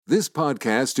This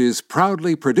podcast is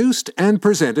proudly produced and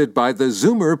presented by the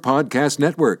Zoomer Podcast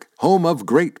Network, home of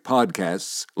great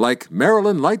podcasts like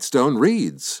Marilyn Lightstone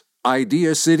Reads,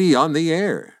 Idea City on the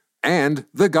Air, and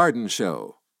The Garden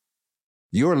Show.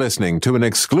 You're listening to an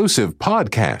exclusive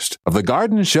podcast of The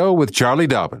Garden Show with Charlie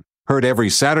Dobbin, heard every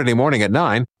Saturday morning at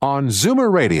 9 on Zoomer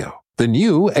Radio, the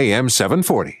new AM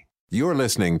 740. You're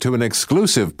listening to an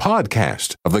exclusive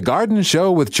podcast of The Garden Show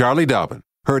with Charlie Dobbin,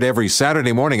 heard every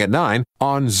Saturday morning at 9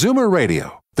 on Zoomer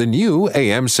Radio, the new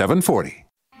AM 740.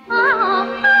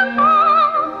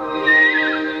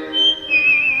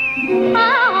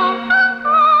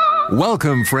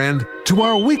 Welcome, friend, to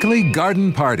our weekly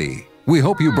garden party. We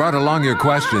hope you brought along your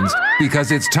questions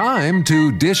because it's time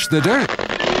to dish the dirt.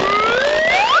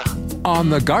 On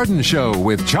The Garden Show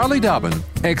with Charlie Dobbin,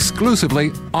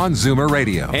 exclusively on Zoomer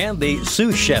Radio. And the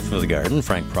sous chef of the garden,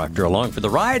 Frank Proctor, along for the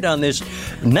ride on this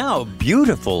now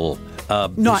beautiful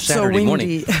Not Saturday so morning.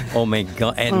 windy. Oh, my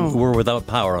God. And we're without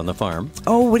power on the farm.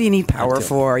 Oh, what do you need power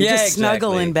for? You Yeah, just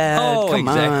snuggle exactly. in bed. Oh, Come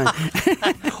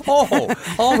exactly. Oh,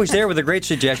 always there with a great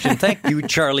suggestion. Thank you,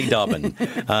 Charlie Dobbin,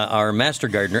 our master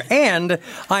gardener. And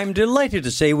I'm delighted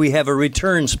to say we have a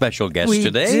return special guest We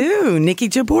today. do. Nikki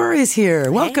Jabor is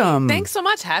here. Welcome. Thanks so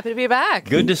much. Happy to be back.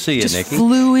 Good to see you, Just Nikki.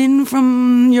 flew in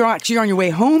from, you're actually on your way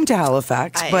home to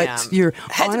Halifax, I but am. you're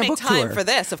Had on to a make book time tour. for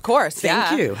this, of course.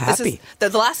 Thank you. This is Happy. the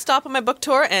last stop on my book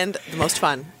tour and the most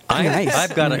fun. Nice.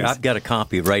 I've got a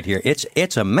copy right here.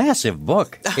 It's a massive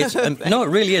book. It's no, it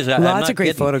really is. I'm Lots not of great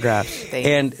kidding. photographs.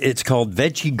 And it's called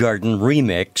Veggie Garden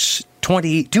Remix.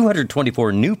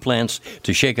 224 new plants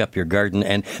to shake up your garden,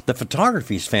 and the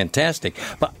photography is fantastic.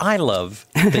 But I love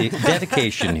the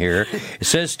dedication here. It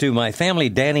says to my family,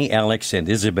 Danny, Alex, and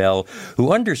Isabel,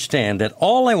 who understand that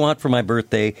all I want for my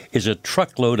birthday is a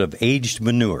truckload of aged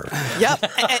manure. Yep.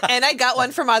 and I got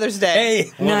one for Mother's Day.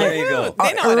 Hey, well, there you go.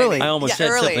 They know what I Early. mean. I almost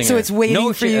said early. something. So it's waiting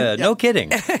no, for you. No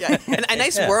kidding. Yeah. And a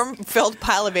nice worm-filled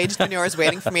pile of aged manure is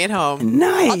waiting for me at home.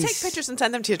 Nice. I'll take pictures and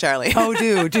send them to you, Charlie. Oh,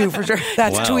 do, for sure.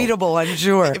 That's Wow. tweetable, I'm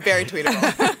sure. Very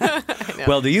tweetable.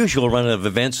 Well, the usual run of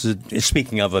events,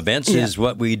 speaking of events, is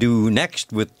what we do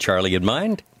next with Charlie in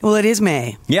mind. Well, it is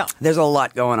May. Yeah. There's a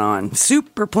lot going on.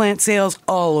 Super plant sales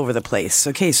all over the place.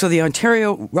 Okay, so the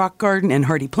Ontario Rock Garden and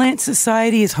Hardy Plant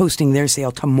Society is hosting their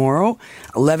sale tomorrow,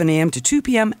 11 a.m. to 2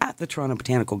 p.m. at the Toronto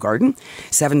Botanical Garden,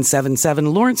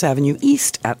 777 Lawrence Avenue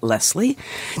East at Leslie.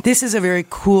 This is a very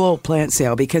cool plant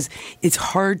sale because it's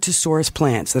hard to source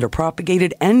plants that are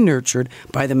propagated and nurtured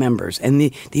by the members. And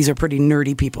these are pretty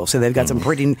nerdy people, so they've got some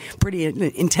pretty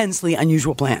intensely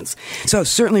unusual plants. So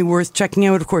certainly worth checking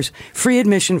out. Of course, free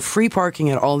admission, free parking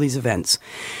at all these events.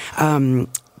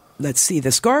 Let's see,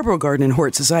 the Scarborough Garden and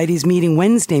Hort Society is meeting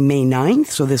Wednesday, May 9th,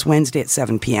 so this Wednesday at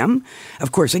 7 p.m.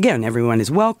 Of course, again, everyone is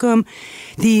welcome.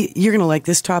 You're going to like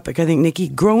this topic, I think, Nikki.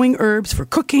 Growing herbs for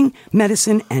cooking,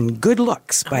 medicine, and good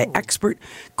looks by expert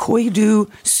Koidu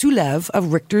Sulev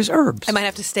of Richter's Herbs. I might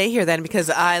have to stay here then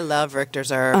because I love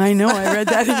Richter's herbs. I know, I read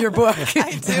that in your book.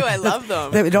 I do. I love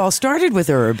them. It all started with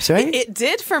herbs, right? It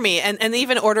did for me, and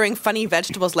even ordering funny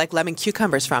vegetables like lemon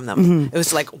cucumbers from them. Mm-hmm. It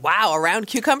was like, wow, a round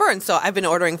cucumber, and so I've been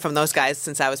ordering from those guys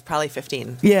since I was probably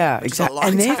 15. Yeah, which is a exactly.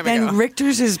 long time ago. And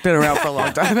Richter's has been around for a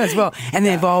long time as well. And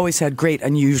they've always had great,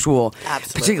 unusual,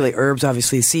 particularly herbs,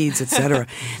 obviously, seeds, etc.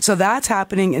 So that's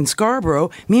happening in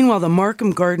Scarborough. Meanwhile, the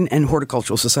Markham Garden and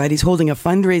Horticultural Society is holding a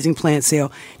fundraising plant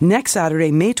sale next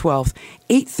Saturday, May 12th,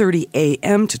 8:30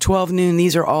 a.m. to 12 noon.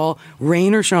 These are all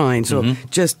rain or shine. So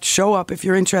just show up if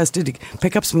you're interested to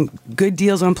pick up some good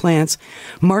deals on plants.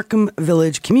 Markham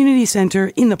Village Community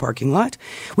Center in the parking lot,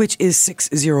 which is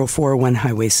 6041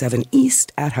 Highway 7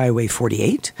 East at Highway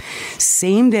 48.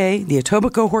 Same day, the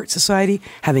Etobicoke Hort Society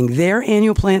having their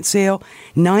annual plant sale,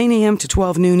 9 a.m. to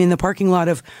 12 noon in the parking lot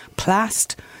of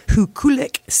Plast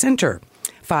Hukulik Center.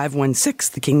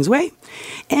 516 the Kingsway.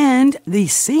 And the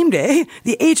same day,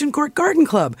 the Agincourt Garden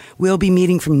Club will be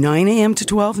meeting from 9 a.m. to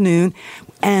 12 noon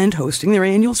and hosting their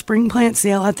annual spring plant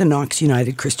sale at the Knox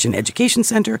United Christian Education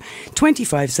Centre,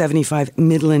 2575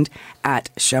 Midland at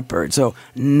Shepherd. So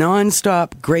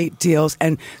non-stop great deals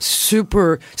and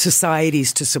super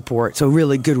societies to support. So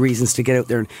really good reasons to get out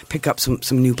there and pick up some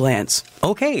new plants.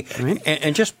 Okay. Right.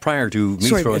 And just prior to me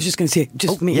Sorry, I throwing... was just going to say,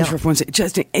 let me yeah. interrupt one second.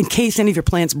 Just in case any of your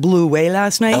plants blew away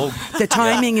last night, the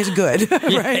timing is good.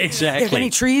 Yeah, right? exactly. If any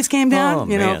trees came down, Oh,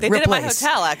 you know, man. They did it at my replace.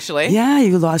 hotel, actually. Yeah,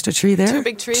 you lost a tree there. Two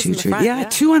big trees in the front, Yeah, yeah.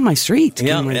 two on my street.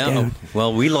 came right Yeah. down.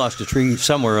 Well, we lost a tree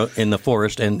somewhere in the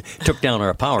forest and took down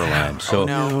our power line. So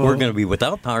we're going to be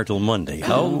without power till Monday.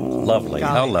 How lovely.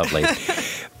 How lovely.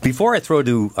 Before I throw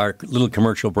to our little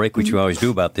commercial break, which we always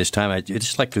do about this time, I'd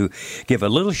just like to give a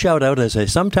little shout out, as I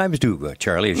sometimes do,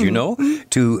 Charlie, as you know,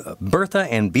 to Bertha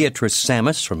and Beatrice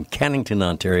Samus from Cannington,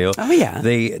 Ontario. Oh, yeah.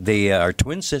 They are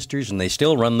twin sisters, and they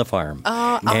still run the farm.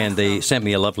 Oh, and they sent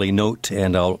me a lovely note,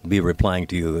 and I'll be replying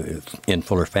to you in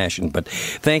fuller fashion. But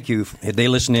thank you. They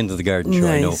listen into the garden show,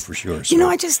 I know for sure. So. You know,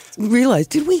 I just realized,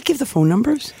 did we give the phone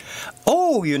numbers?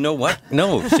 Oh, you know what?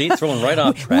 No, see, thrown right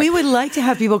off track. We would like to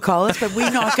have people call us, but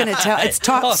we're not going to tell. It's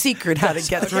top secret how to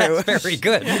get through. That's very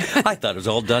good. I thought it was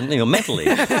all done, mentally,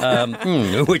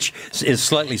 which is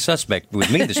slightly suspect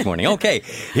with me this morning. Okay,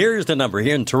 here's the number.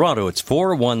 Here in Toronto, it's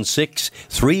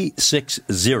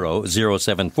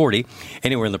 416-360-0740.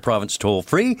 Anywhere in the province, toll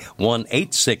free,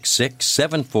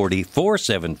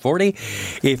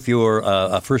 1-866-740-4740. If you're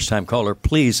a first-time caller,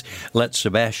 please let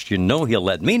Sebastian know. He'll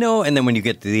let me know, and then when you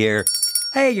get to the air,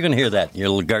 hey, you're going to hear that, your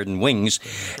little garden wings.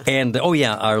 And,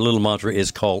 our little mantra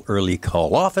is call early,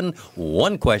 call often.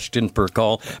 One question per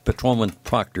call. Patrolman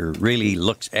Proctor really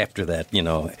looks after that, in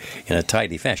a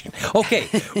tidy fashion. Okay,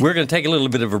 we're going to take a little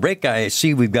bit of a break. I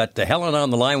see we've got Helen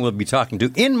on the line we'll be talking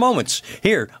to in moments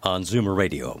here on Zoomer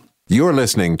Radio. You're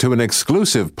listening to an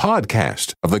exclusive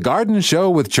podcast of The Garden Show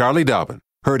with Charlie Dobbin.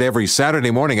 Heard every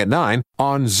Saturday morning at 9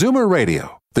 on Zoomer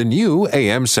Radio, the new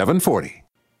AM 740.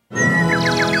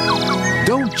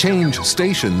 Don't change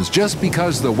stations just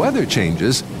because the weather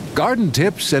changes. Garden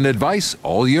tips and advice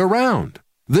all year round.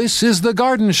 This is The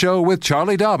Garden Show with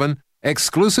Charlie Dobbin,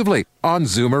 exclusively on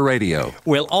Zoomer Radio.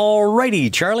 Well,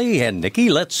 alrighty, Charlie and Nikki,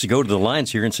 let's go to the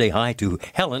lines here and say hi to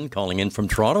Helen calling in from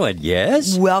Toronto. And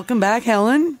yes? Welcome back,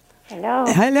 Helen. Hello.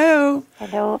 Hello.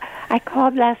 Hello. I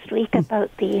called last week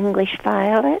about the English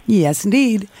violet. Yes,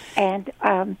 indeed. And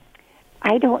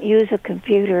I don't use a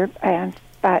computer,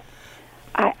 but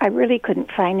I really couldn't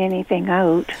find anything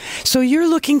out. So you're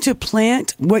looking to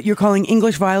plant what you're calling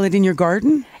English violet in your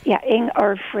garden? Yeah,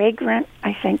 or fragrant,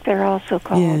 I think they're also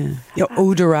called. Yeah,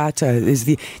 odorata is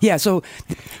the... Yeah, so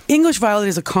English violet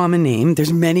is a common name.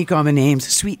 There's many common names.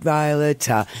 Sweet violet,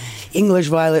 English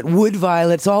violet, wood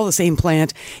violet. It's all the same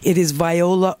plant. It is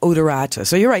Viola odorata.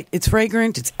 So you're right. It's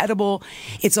fragrant. It's edible.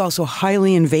 It's also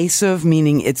highly invasive,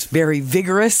 meaning it's very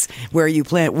vigorous. Where you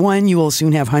plant one, you will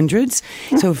soon have hundreds.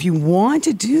 So if you want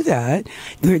to do that,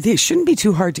 they shouldn't be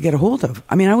too hard to get a hold of.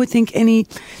 I mean, I would think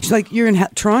you're in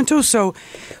Toronto, so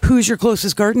who's your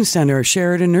closest garden center?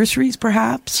 Sheridan Nurseries,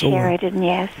 perhaps? Sheridan,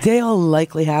 yes. They'll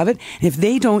likely have it. And if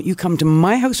they don't, you come to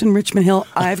my house in Richmond Hill.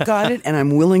 I've got it, and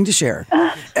I'm willing to share.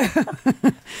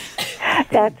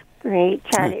 That's great,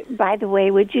 Charlie. By the way,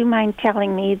 would you mind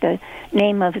telling me the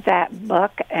name of that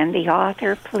book and the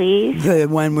author, please? The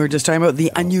one we're just talking about,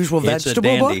 The Unusual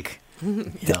Vegetable Book?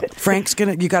 Frank's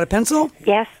you got a pencil?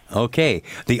 Yes. Okay.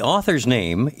 The author's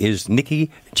name is Nikki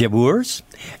Jabours,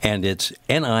 and it's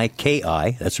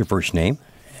Niki, that's her first name.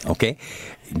 Okay.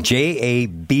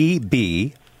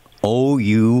 Jabbour'.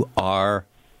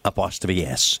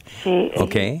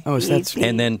 Okay. Oh, so that's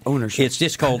and then ownership. It's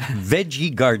just called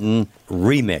Veggie Garden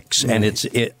Remix, and it's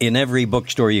in every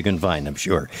bookstore you can find, I'm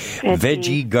sure.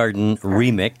 Veggie Garden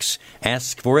Remix.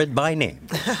 Ask for it by name.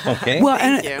 Okay. Well,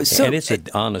 and it's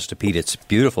honest to Pete, it's a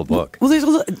beautiful book. Well, there's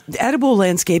edible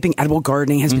landscaping, edible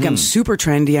gardening has become super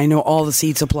trendy. I know all the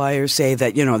seed suppliers say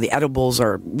that the edibles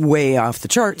are way off the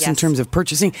charts in terms of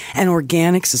purchasing, and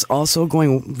organics is also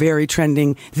going very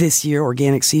trending this year.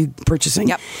 Organic seed purchasing.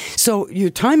 Yep. So your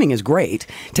timing is great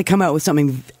to come out with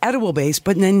something edible based,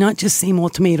 but then not just same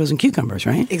old tomatoes and cucumbers,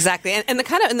 right? Exactly. And the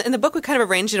kind of in the book we kind of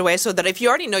arranged it away so that if you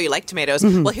already know you like tomatoes,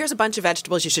 well, here's a bunch of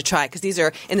vegetables you should try because these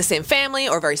are in the same family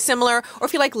or very similar. Or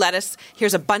if you like lettuce,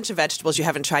 here's a bunch of vegetables you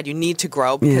haven't tried you need to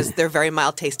grow because they're very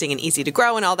mild tasting and easy to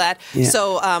grow and all that. Yeah.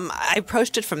 So I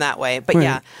approached it from that way.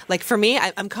 But like for me,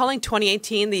 I'm calling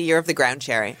 2018 the year of the ground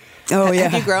cherry. Oh, yeah.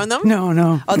 Have you grown them?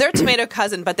 No. Oh, they're a tomato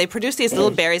cousin, but they produce these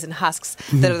little berries and husks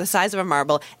that are the size of a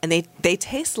marble, and they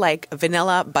taste like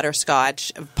vanilla,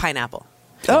 butterscotch, pineapple.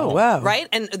 Oh, wow. Right?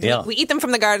 And we eat them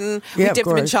from the garden. We dip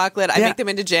them in chocolate. I make them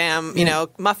into jam,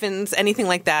 muffins, anything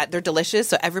like that. They're delicious,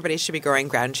 so everybody should be growing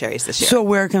ground cherries this year. So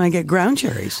where can I get ground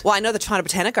cherries? Well, I know the Toronto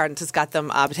Botanic Gardens has got them.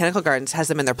 Botanical Gardens has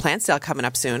them in their plant sale coming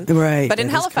up soon. Right. But in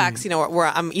Halifax, where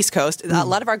I'm East Coast, a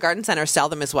lot of our garden centers sell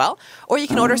them as well. Or you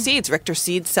can order seeds. Richter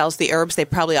Seeds sells the herbs. They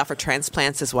probably offer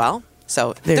transplants as well.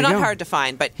 So they're not hard to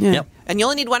find. But and you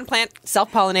only need one plant,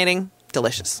 self-pollinating.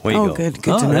 delicious. There you go. Good to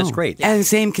know. That's great. And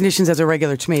same conditions as a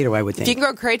regular tomato, I would think. If you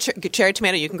can grow a cherry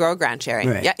tomato, you can grow a ground cherry.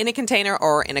 Right. Yeah, in a container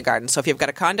or in a garden. So if you've got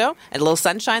a condo and a little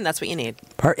sunshine, that's what you need.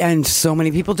 And so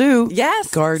many people do. Yes.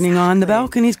 Gardening on the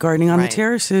balconies, gardening on Right. the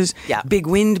terraces. Yeah. Big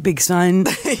wind, big sun.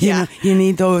 Yeah. You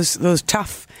need those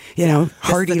tough,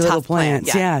 hardy This is a little tough plant.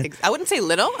 plants. Yeah. I wouldn't say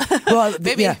little. Well,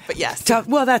 maybe, yeah. but yes. Tough.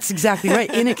 Well, that's exactly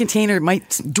right. In a container, it might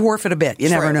dwarf it a bit. You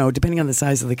never True. know, depending on the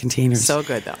size of the containers. So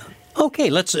good, though. Okay,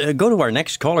 let's go to our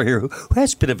next caller here who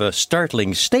has a bit of a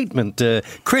startling statement.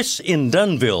 Chris in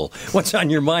Dunville, what's on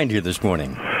your mind here this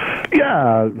morning?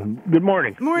 Yeah, good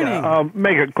morning. Morning. Yeah, I'll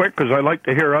make it quick because I like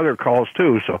to hear other calls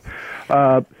too. So,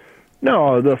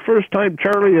 no, the first time,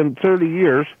 Charlie, in 30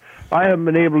 years, I haven't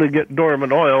been able to get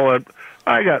dormant oil.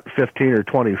 I got 15 or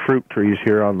 20 fruit trees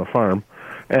here on the farm,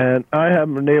 and I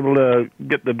haven't been able to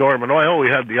get the dormant oil. We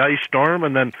had the ice storm,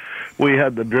 and then we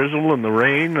had the drizzle and the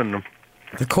rain, and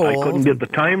The cold. I couldn't get the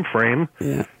time frame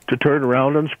Yeah. to turn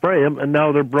around and spray them, and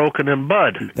now they're broken in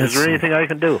bud. Is there anything I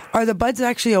can do? Are the buds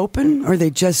actually open, or are they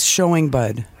just showing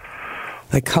bud?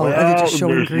 Like color? Are they just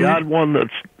showing there's green? the odd one that's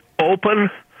open,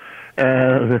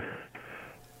 and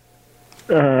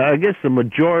I guess the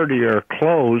majority are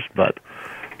closed, but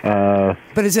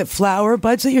But is it flower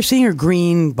buds that you're seeing, or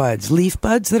green buds, leaf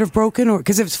buds that have broken? Or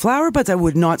because if it's flower buds, I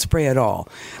would not spray at all.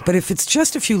 But if it's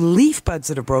just a few leaf buds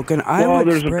that have broken, I would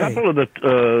there's spray. a couple of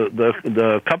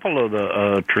the couple of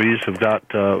the trees have got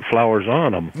flowers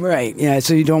on them. Right, yeah.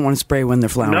 So you don't want to spray when they're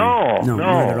flowering. No,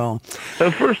 not at all.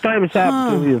 The first time it's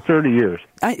happened to me in 30 years.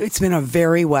 It's been a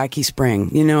very wacky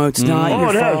spring. It's not your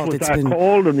it has fault. with It's that been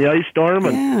cold and the ice storm,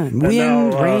 and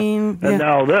wind, now, rain, and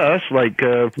now this.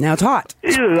 now it's hot.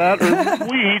 Either that, or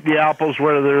we eat the apples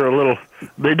where they're a little.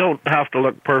 They don't have to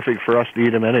look perfect for us to eat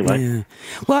them anyway. Yeah.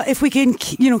 Well, if we can,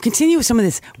 continue with some of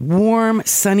this warm,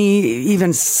 sunny,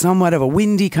 even somewhat of a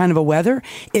windy kind of a weather,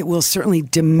 it will certainly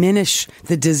diminish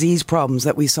the disease problems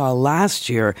that we saw last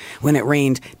year when it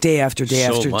rained day after day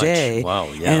So after much. day.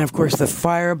 Wow, yeah. And of course, the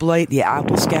fire blight, the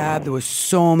apple scab, there were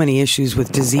so many issues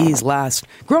with disease last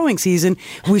growing season.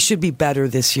 We should be better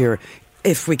this year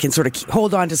if we can sort of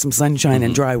hold on to some sunshine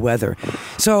and dry weather.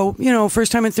 So,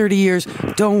 first time in 30 years,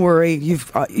 don't worry. You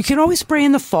can always spray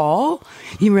in the fall.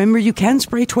 You remember, you can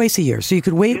spray twice a year. So you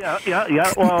could wait.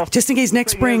 Yeah. Well, just in case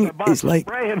next spring is like.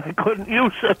 Spraying, I couldn't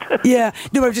use it. Yeah.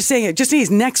 No, but I'm just saying, just in case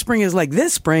next spring is like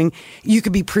this spring, you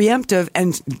could be preemptive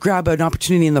and grab an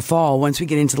opportunity in the fall once we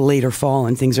get into the later fall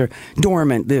and things are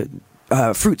dormant, the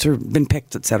fruits have been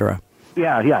picked, etc.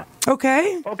 Yeah.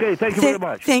 Okay. Okay, thank you very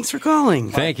much. Thanks for calling.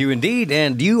 Thank you indeed.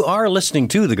 And you are listening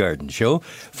to The Garden Show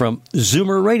from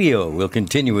Zoomer Radio. We'll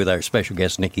continue with our special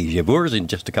guest, Nikki Javours, in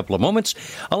just a couple of moments,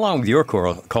 along with your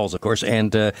calls, of course.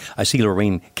 And I see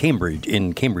Lorraine Cambridge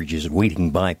is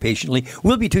waiting by patiently.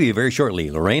 We'll be to you very shortly,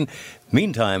 Lorraine.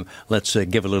 Meantime, let's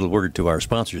give a little word to our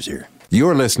sponsors here.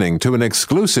 You're listening to an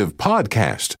exclusive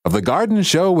podcast of The Garden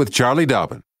Show with Charlie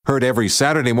Dobbin. Heard every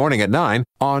Saturday morning at 9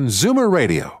 on Zoomer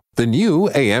Radio, the new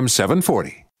AM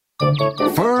 740.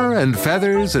 Fur and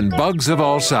feathers and bugs of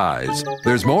all size.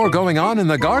 There's more going on in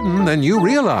the garden than you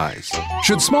realize.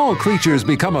 Should small creatures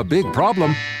become a big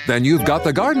problem, then you've got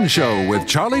The Garden Show with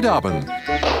Charlie Dobbin.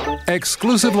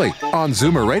 Exclusively on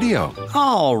Zoomer Radio.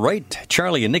 All right,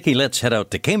 Charlie and Nikki, let's head out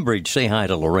to Cambridge. Say hi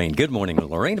to Lorraine. Good morning,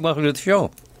 Lorraine. Welcome to the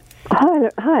show.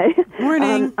 Hi.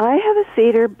 Morning. I have a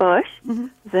cedar bush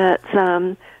that's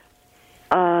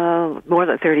more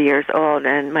than 30 years old,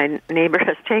 and my neighbor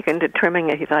has taken to trimming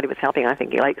it. He thought he was helping. I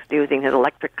think he likes using his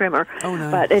electric trimmer. Oh,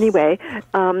 nice. But anyway,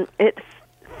 it's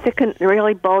thickened,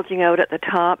 really bulging out at the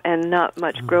top, and not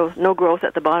much growth, no growth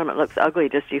at the bottom. It looks ugly,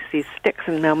 just you see sticks.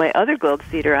 And now my other gold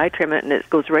cedar, I trim it, and it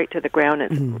goes right to the ground.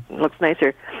 It looks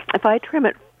nicer. If I trim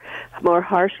it more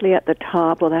harshly at the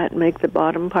top, will that make the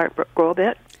bottom part grow a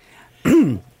bit?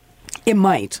 It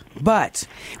might, but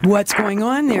what's going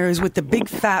on there is with the big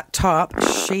fat top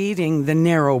shading the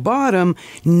narrow bottom,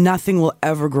 nothing will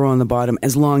ever grow on the bottom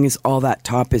as long as all that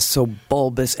top is so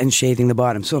bulbous and shading the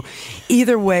bottom. So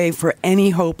either way, for any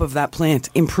hope of that plant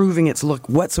improving its look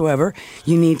whatsoever,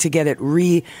 you need to get it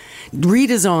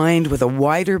redesigned with a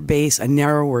wider base, a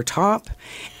narrower top,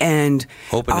 and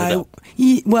Open it up.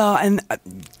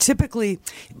 Typically,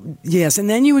 yes. And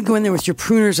then you would go in there with your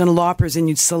pruners and loppers and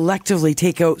you'd selectively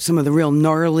take out some of the real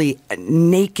gnarly,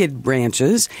 naked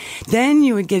branches. Then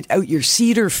you would get out your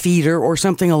cedar feeder or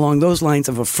something along those lines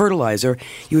of a fertilizer.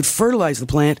 You would fertilize the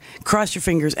plant, cross your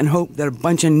fingers, and hope that a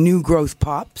bunch of new growth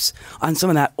pops on some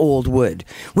of that old wood,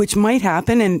 which might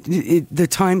happen, and the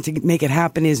time to make it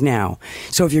happen is now.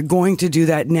 So if you're going to do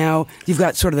that now, you've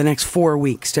got sort of the next 4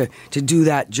 weeks to do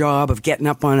that job of getting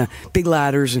up on big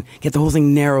ladders and get the whole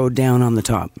thing narrowed down on the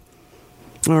top.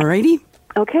 All righty.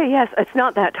 Okay, yes, it's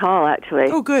not that tall, actually.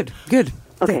 Oh, good, good.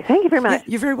 Okay, thank you very much. Yeah,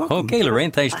 you're very welcome. Okay,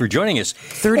 Lorraine, thanks for joining us.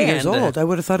 30 years And, old. I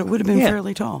would have thought it would have been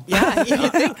fairly tall. Yeah, you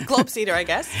think globe cedar, I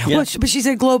guess. Yeah. Well, but she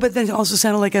said glow, but then also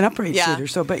sounded like an upright Yeah. cedar.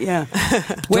 So, but yeah.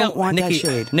 Well, Don't want Nikki, that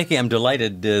shade. Nikki, I'm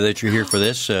delighted that you're here for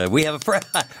this. We have a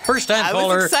first-time I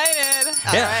caller. was excited.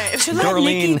 All Yeah. right. Should let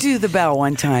Nikki do the bell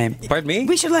one time. Pardon me?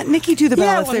 We should let Nikki do the bell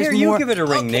Yeah, if well, there's here, more. you give it a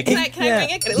ring, Nikki. Can I ring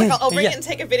it? Look, I'll ring it and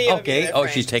take a video Okay. of you. Oh,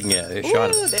 she's taking a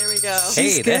shot. Ooh, there we go.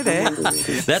 She's good,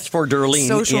 That's for Darlene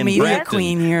Social in media Brampton.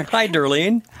 queen here. Hi,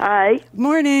 Darlene. Hi,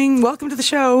 Morning. Welcome to the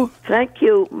show. thank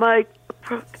you. My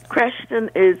question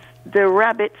is, the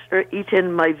rabbits are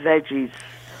eating my veggies.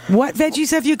 What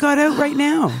veggies have you got out right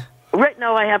now? Right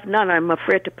now I have none. I'm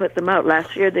afraid to put them out.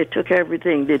 Last year they took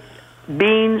everything. The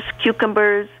beans,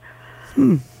 cucumbers,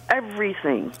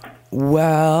 everything.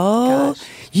 Well,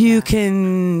 you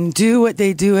can do what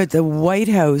they do at the White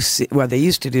House. Well, they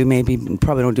used to do, maybe,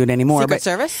 probably don't do it anymore. Secret but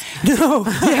Service? No,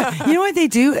 yeah. You know what they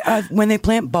do when they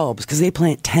plant bulbs? Because they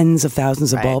plant tens of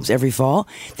thousands of Right. bulbs every fall.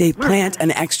 They plant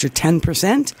an extra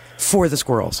 10% for the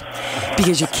squirrels.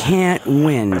 Because you can't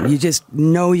win. You just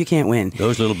know you can't win.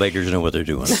 Those little beggars know what they're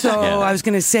doing. So Yeah. I was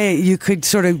going to say, you could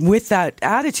sort of, with that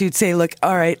attitude, say, look,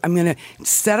 all right, I'm going to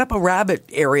set up a rabbit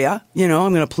area. You know,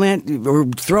 I'm going to plant or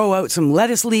throw out some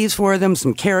lettuce leaves for them,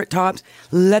 some carrot tops,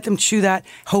 let them chew that.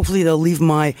 Hopefully they'll leave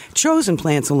my chosen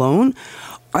plants alone.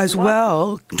 As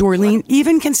well, Dorleen,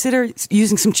 even consider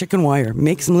using some chicken wire.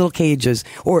 Make some little cages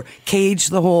or cage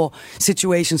the whole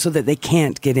situation so that they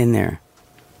can't get in there.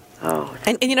 Oh,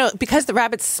 And you know, because the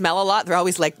rabbits smell a lot, they're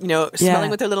always like,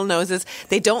 smelling with their little noses.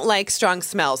 They don't like strong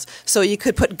smells. So you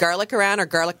could put garlic around or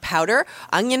garlic powder,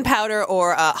 onion powder,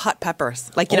 or hot peppers.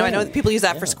 Like, I know that people use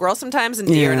that for squirrels sometimes and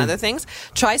deer and Yeah. other things.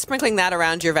 Try sprinkling that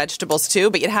around your vegetables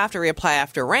too, but you'd have to reapply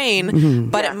after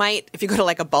rain. But it might, if you go to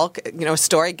like a bulk,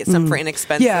 store, get some for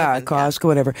inexpensive. Yeah, and- Costco,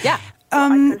 whatever. Yeah. I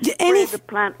can spray any the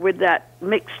plant with that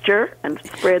mixture and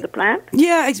spray the plant.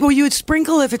 Yeah, well, you would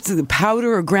sprinkle if it's the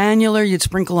powder or granular. You'd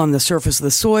sprinkle on the surface of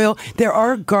the soil. There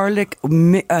are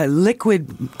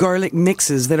liquid garlic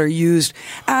mixes that are used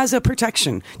as a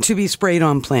protection to be sprayed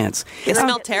on plants. They Can I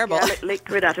smell get the terrible. garlic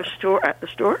liquid at the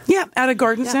store. Yeah, at a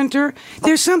garden center.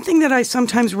 There's something that I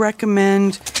sometimes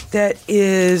recommend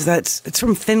it's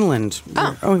from Finland.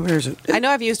 Where is it? I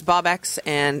know I've used Bobex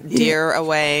and Deer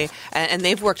Away, and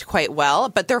they've worked quite well,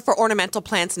 but they're for ornamental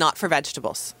plants, not for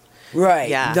vegetables. Right,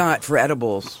 Yeah. not for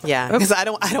edibles. Yeah, because I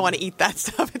don't want to eat that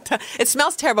stuff. It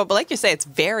smells terrible, but like you say, it's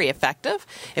very effective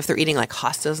if they're eating like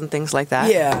hostas and things like that.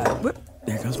 Yeah. Whoop,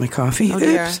 there goes my coffee. Oh,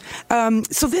 dear.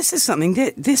 Oops. So this is something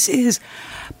this is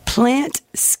Plant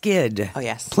Skid. Oh,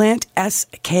 yes. Plant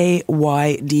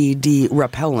SKYDD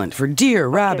repellent for deer,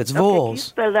 rabbits, Okay, can you voles.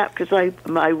 spell that? Because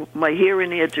my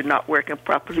hearing aids are not working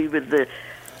properly with the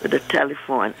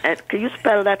telephone. Can you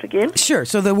spell that again? Sure.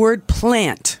 So the word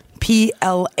plant,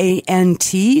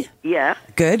 PLANT. Yeah,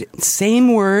 Good.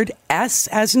 Same word, S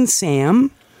as in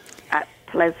Sam. at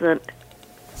Pleasant.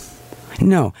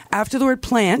 No. After the word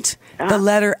plant, the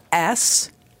letter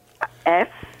S. F.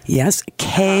 Yes.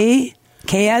 K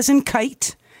as in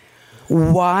kite.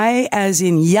 Y as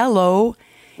in yellow.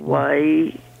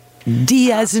 Y.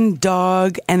 D as in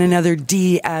dog, and another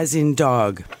D as in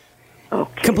dog.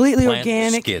 Okay. Completely Plant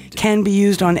organic, skid. can be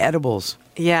used on edibles.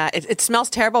 Yeah, it smells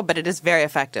terrible, but it is very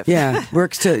effective. Yeah,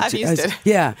 works to. I've used it.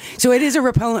 Yeah, so it is a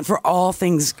repellent for all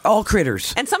things, all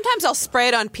critters. And sometimes I'll spray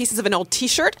it on pieces of an old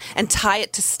T-shirt and tie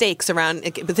it to stakes around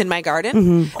within my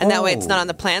garden, and that way it's not on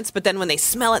the plants. But then when they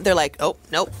smell it, they're like, "Oh,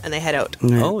 nope," and they head out.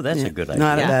 Oh, that's a good idea.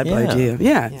 Not a bad idea.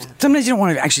 Yeah. Sometimes you don't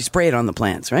want to actually spray it on the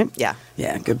plants, right? Yeah.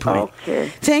 Yeah, good point. Okay.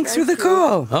 Thanks for the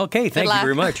call. Okay, thank you luck.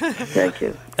 very much. Thank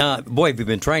you. Boy, we've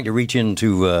been trying to reach in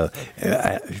to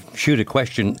shoot a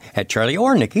question at Charlie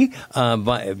or Nikki.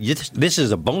 But this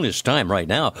is a bonus time right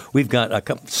now. We've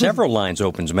got several lines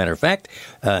open, as a matter of fact.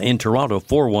 In Toronto,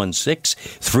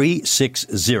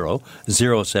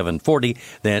 416-360-0740.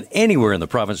 Then anywhere in the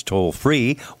province, toll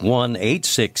free,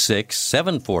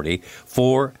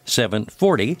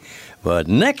 1-866-740-4740. But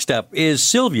next up is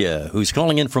Sylvia, who's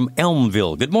calling in from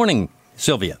Elmville. Good morning,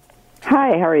 Sylvia.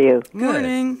 Hi, how are you? Good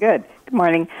morning. Good. Good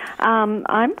morning.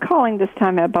 I'm calling this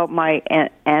time about my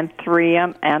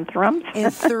anthuriums.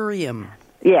 Anthurium.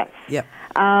 Yes. Yep.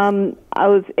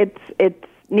 It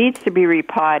needs to be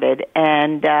repotted,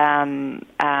 and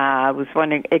I was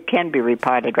wondering, it can be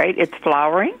repotted, right? It's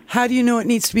flowering. How do you know it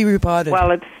needs to be repotted?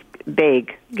 Well,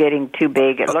 big, getting too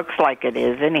big. It looks like it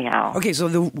is anyhow. Okay, so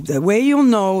the way you'll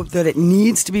know that it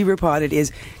needs to be repotted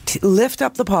is to lift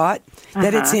up the pot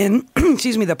that it's in,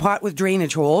 the pot with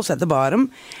drainage holes at the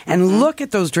bottom, and look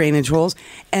at those drainage holes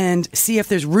and see if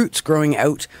there's roots growing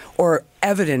out or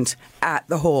evident at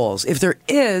the holes. If there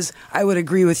is, I would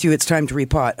agree with you, it's time to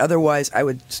repot. Otherwise, I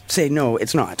would say no,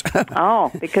 it's not.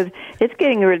 Oh, because it's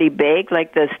getting really big,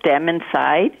 like the stem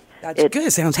inside. That's good.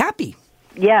 It sounds happy.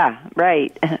 Yeah,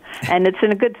 right. And it's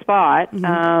in a good spot.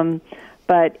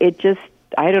 But it just,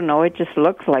 I don't know, it just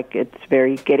looks like it's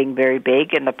getting very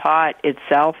big, and the pot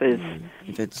itself is...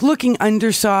 If it's looking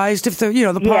undersized, if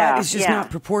the pot is just not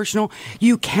proportional,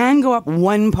 you can go up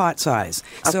one pot size.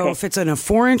 So if it's in a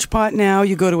 4-inch pot now,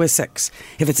 you go to a 6.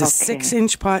 If it's a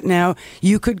 6-inch pot now,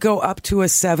 you could go up to a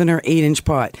 7 or 8-inch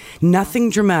pot. Nothing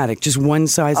dramatic, just one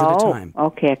size at a time.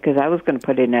 Okay, because I was going to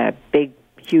put in a big,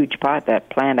 huge pot. That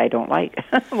plant I don't like.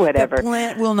 Whatever. The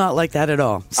plant will not like that at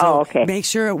all. So make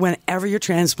sure whenever you're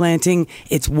transplanting,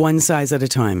 it's one size at a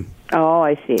time. Oh,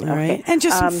 I see. All right. And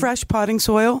just some fresh potting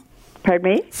soil.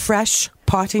 Pardon me? Fresh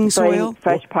potting soil.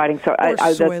 Fresh potting soil.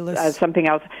 Soilless. Something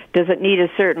else. Does it need a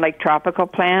certain, tropical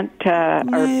plant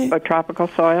or tropical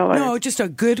soil? No, just a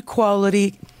good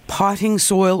quality potting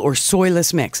soil or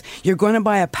soilless mix. You're going to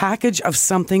buy a package of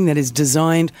something that is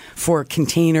designed for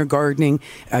container gardening,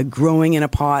 growing in a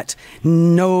pot.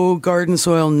 No garden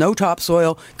soil, no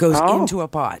topsoil goes into a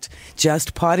pot.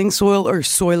 Just potting soil or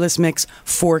soilless mix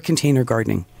for container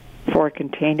gardening. For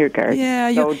container gardening.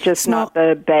 Yeah. So just not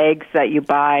the bags that you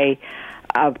buy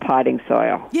of potting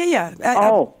soil. Yeah.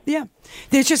 Yeah.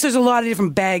 There's a lot of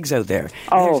different bags out there.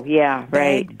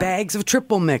 Right. Bags of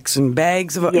triple mix and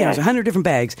bags of, there's 100 different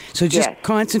bags. So just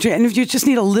concentrate. And if you just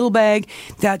need a little bag,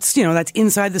 that's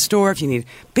inside the store. If you need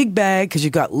a big bag, because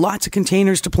you've got lots of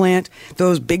containers to plant,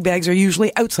 those big bags are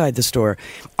usually outside the store.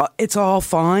 It's all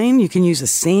fine. You can use the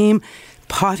same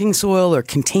potting soil or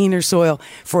container soil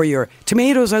for your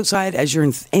tomatoes outside as your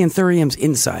anthuriums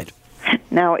inside.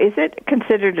 Now, is it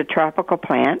considered a tropical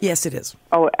plant? Yes, it is.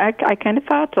 Oh, I kind of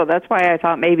thought so. That's why I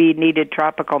thought maybe it needed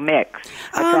tropical mix,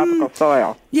 tropical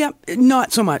soil. Yeah,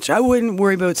 not so much. I wouldn't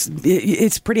worry about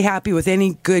it's pretty happy with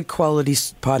any good quality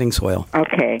potting soil.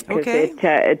 Okay.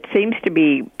 It seems to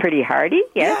be pretty hardy,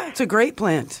 yes? Yeah, it's a great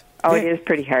plant. Oh, it is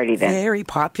pretty hardy then. Very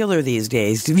popular these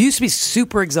days. It used to be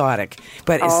super exotic,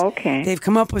 but they've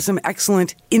come up with some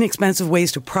excellent, inexpensive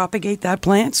ways to propagate that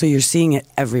plant, so you're seeing it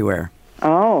everywhere.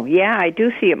 Oh, yeah, I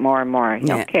do see it more and more.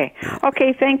 Yeah.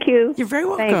 Okay, thank you. You're very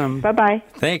welcome. Thanks. Bye-bye.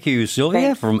 Thank you,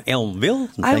 Sylvia from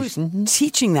Elmville. I was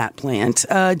teaching that plant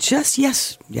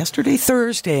yesterday,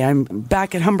 Thursday. I'm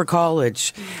back at Humber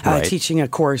College teaching a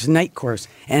course, night course,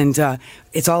 and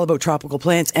it's all about tropical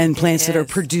plants and plants that are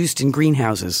produced in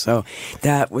greenhouses. So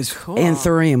that was cool.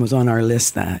 Anthurium was on our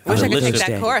list. Wish I could take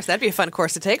that course. That'd be a fun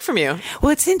course to take from you.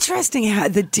 Well, it's interesting how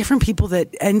the different people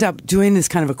that end up doing this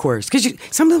kind of a course, because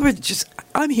some of them are just,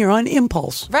 I'm here on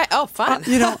impulse. Right. Oh, fun.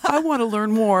 I want to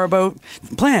learn more about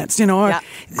plants.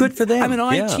 Good for them. I'm an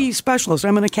IT specialist.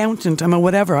 I'm an accountant. I'm a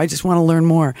whatever. I just want to learn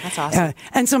more. That's awesome.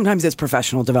 And sometimes it's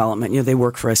professional development. They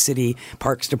work for a city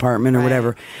parks department or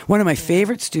whatever. One of my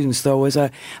favorite students, though, was a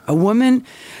woman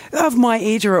of my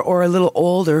age or a little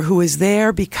older who is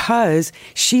there because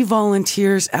she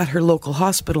volunteers at her local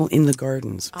hospital in the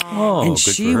gardens. Oh, and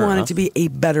she wanted to be a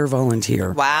better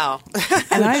volunteer. Wow.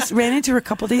 And I ran into her a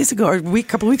couple days ago, or a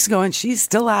couple weeks ago, and she's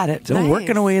still at it, still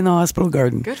working away in the hospital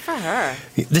garden. Good for her.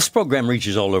 This program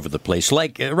reaches all over the place.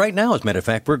 Like right now, as a matter of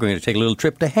fact, we're going to take a little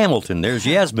trip to Hamilton. There's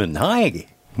Yasmin. Hi.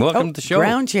 Welcome to the show.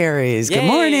 Ground cherries. Yay. Good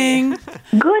morning.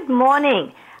 Good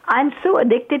morning. I'm so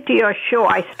addicted to your show.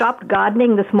 I stopped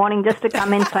gardening this morning just to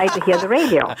come inside to hear the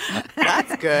radio.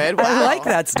 That's good. Wow. I like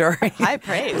that story. High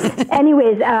praise.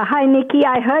 Anyways, hi, Nikki.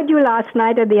 I heard you last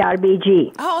night at the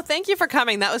RBG. Oh, thank you for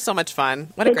coming. That was so much fun.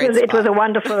 What a great spot. It was a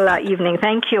wonderful evening.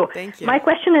 Thank you. Thank you. My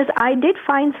question is, I did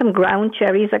find some ground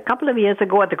cherries a couple of years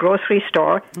ago at the grocery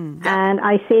store, and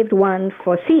I saved one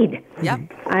for seed. Yep.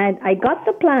 And I got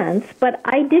the plants, but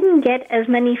I didn't get as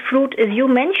many fruit as you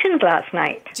mentioned last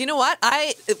night. Do you know what?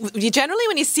 Generally,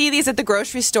 when you see these at the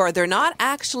grocery store, they're not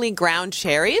actually ground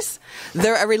cherries.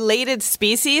 They're a related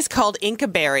species called Inca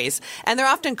berries, and they're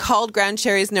often called ground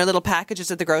cherries in their little packages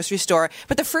at the grocery store.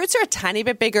 But the fruits are a tiny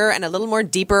bit bigger bigger and a little more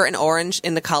deeper and orange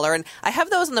in the color. And I have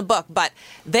those in the book, but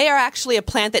they are actually a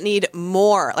plant that need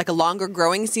more, like a longer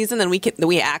growing season than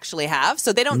we actually have.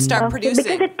 So they don't start producing.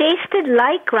 Because it tasted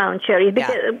like ground cherries.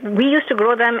 Because we used to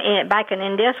grow them back in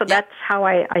India, so that's how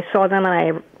I saw them, and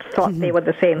I thought they were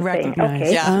the same thing.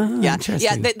 Okay.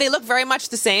 Yeah. They look very much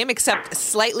the same, except a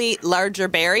slightly larger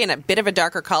berry and a bit of a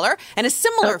darker color and a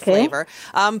similar flavor.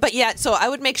 But yeah, so I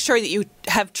would make sure that you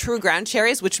have true ground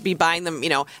cherries, which would be buying them,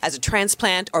 as a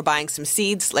transplant or buying some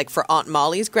seeds, like for Aunt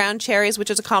Molly's ground cherries, which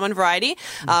is a common variety.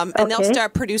 And they'll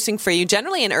start producing for you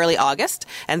generally in early August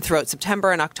and throughout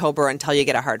September and October until you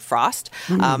get a hard frost.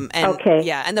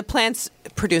 And the plants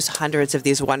produce hundreds of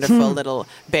these wonderful little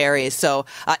berries. So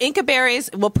Inca berries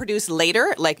will produce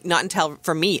later, like not until,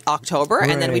 for me, October,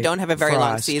 and then we don't have a very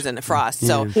long season of frost.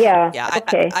 So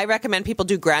I recommend people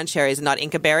do ground cherries and not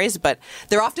Inca berries, but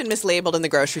they're often mislabeled in the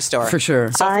grocery store. For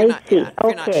sure. So I see.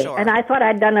 Okay. Sure. And I thought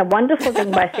I'd done a wonderful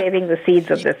thing by saving the seeds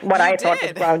of this, what I thought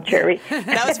was ground cherry.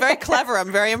 That was very clever.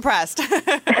 I'm very impressed.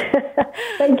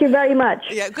 Thank you very much.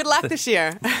 Yeah, good luck this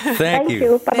year. Thank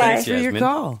you. Bye-bye. Thanks for your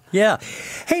call. Yeah.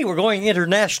 Hey, we're going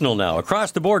international now.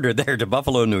 Across the border there to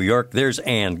Buffalo, New York. There's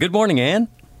Ann. Good morning, Ann.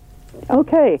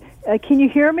 Okay. Can you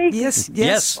hear me?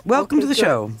 Yes. Welcome to the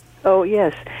show. Oh,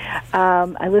 yes.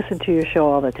 I listen to your show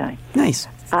all the time. Nice.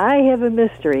 I have a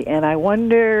mystery, and I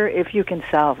wonder if you can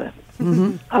solve it.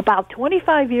 About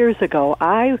 25 years ago,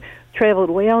 I traveled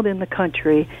way out in the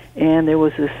country, and there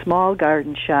was a small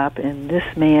garden shop, and this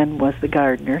man was the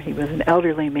gardener. He was an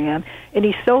elderly man, and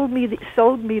he sold me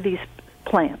these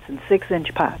plants in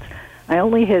 6-inch pots. I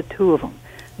only had 2 of them.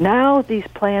 Now these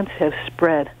plants have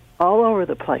spread all over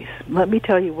the place. Let me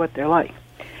tell you what they're like.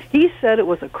 He said it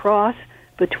was a cross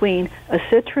between a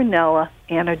citronella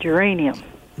and a geranium.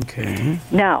 Okay.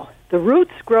 Now, the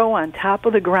roots grow on top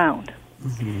of the ground.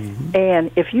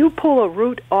 And if you pull a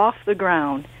root off the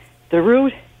ground, the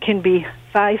root can be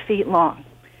 5 feet long.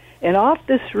 And off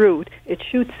this root, it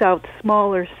shoots out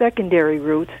smaller secondary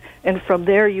roots, and from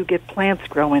there you get plants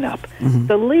growing up.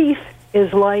 The leaf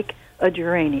is like a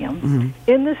geranium.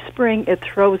 In the spring, it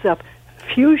throws up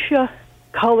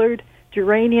fuchsia-colored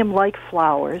geranium-like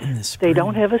flowers. They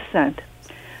don't have a scent.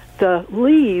 The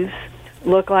leaves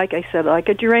look like I said, like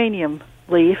a geranium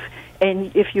leaf,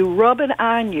 and if you rub it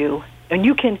on you, and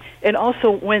you can, and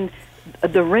also when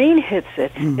the rain hits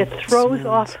it, it throws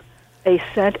off a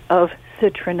scent of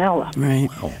citronella. Right.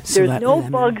 Wow. There's no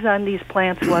bugs on these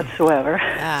plants whatsoever.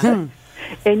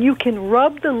 And you can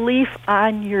rub the leaf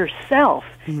on yourself,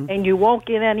 and you won't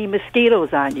get any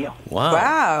mosquitoes on you.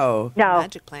 Wow. Now,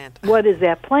 magic plant. What is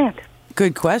that plant?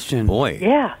 Good question. Boy.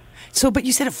 Yeah. So, but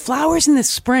you said it flowers in the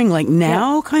spring, like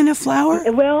now kind of flower?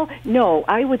 Well, no,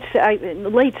 I would say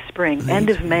late spring, end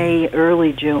of May,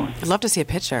 early June. I'd love to see a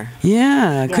picture.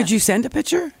 Yeah. Could you send a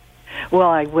picture? Well,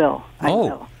 I will. I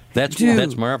will. That's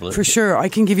marvelous. For sure. I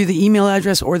can give you the email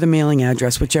address or the mailing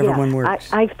address, whichever one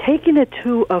works. I've taken it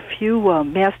to a few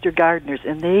master gardeners,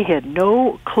 and they had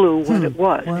no clue what it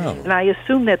was. Wow. And I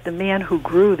assume that the man who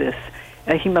grew this,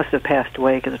 he must have passed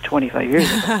away because it's 25 years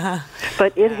ago.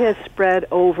 But it has spread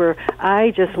over.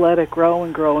 I just let it grow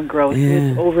and grow and grow. Yeah.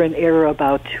 It's over an area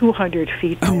about 200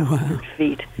 feet by 100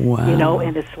 feet. Wow.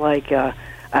 And it's like,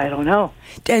 I don't know.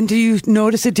 And do you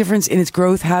notice a difference in its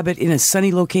growth habit in a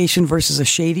sunny location versus a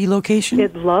shady location?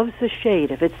 It loves the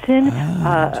shade. If it's in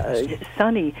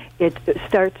sunny, it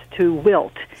starts to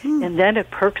wilt, and then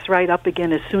it perks right up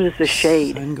again as soon as the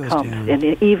shade comes and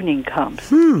the evening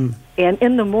comes. And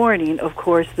in the morning, of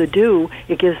course, the dew,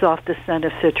 it gives off the scent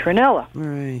of citronella.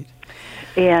 Right.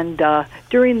 And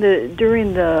during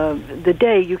the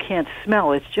day, you can't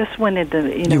smell. It's just when the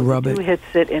dew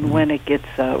hits it and when it gets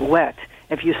wet.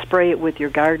 If you spray it with your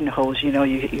garden hose, you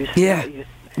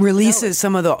releases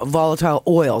some of the volatile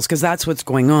oils, because that's what's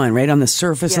going on, right? On the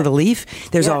surface of the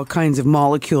leaf, there's all kinds of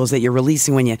molecules that you're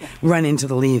releasing when you run into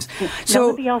the leaves. So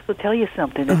let me also tell you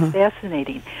something. It's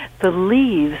fascinating. The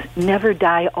leaves never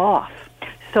die off.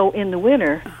 So in the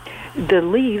winter, the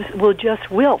leaves will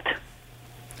just wilt.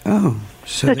 Oh.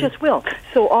 So just wilt.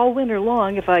 So all winter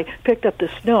long, if I picked up the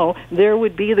snow, there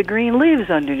would be the green leaves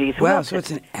underneath. Wow, so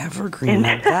it's an evergreen.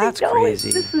 That's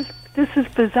crazy. This is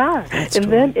bizarre.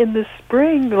 Then in the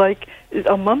spring, like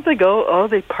a month ago,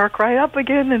 they perk right up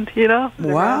again, and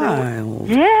Wow.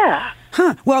 Yeah.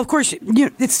 Huh. Well, of course,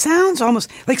 it sounds almost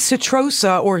like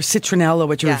citrosa or citronella,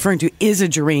 what you're referring to, is a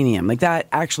geranium. Like that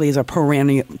actually is a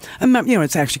perennial.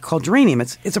 It's actually called geranium.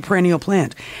 It's a perennial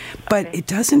plant, but it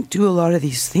doesn't do a lot of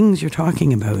these things you're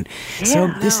talking about. Yeah, so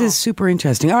this is super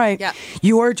interesting. All right,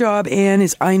 your job, Anne,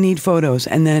 is I need photos,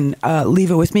 and then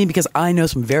leave it with me because I know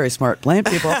some very smart plant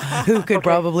people who could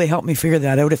probably help me figure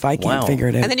that out if I can't figure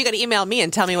it out. And then you got to email me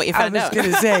and tell me what you found out. I was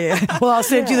going to say, well, I'll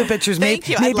send you the pictures. Thank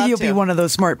you. Maybe you'll be one of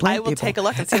those smart plant people. Take a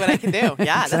look and see what I can do.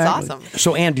 Yeah, exactly. That's awesome.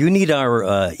 So, Anne, do you need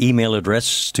our email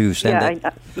address to send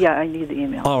that? I need the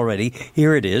email. Already.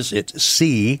 Here it is. It's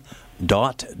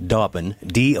c.dobbin,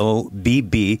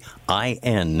 DOBBIN,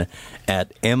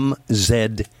 at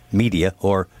MZmedia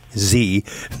or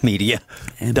zmedia.com.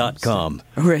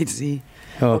 Right, Z.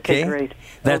 Okay, great.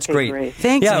 That's great.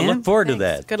 Thanks, Yeah, Ann. look forward to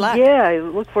that. Good luck. Yeah, I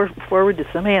look forward to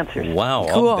some answers. Wow,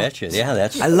 Cool. I'll bet you. Yeah,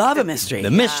 I love a mystery.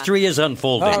 The mystery is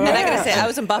unfolding. And I got to say, I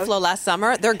was in Buffalo last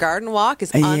summer. Their garden walk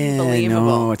is unbelievable.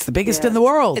 No, it's the biggest in the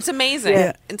world. It's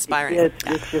amazing. Inspiring.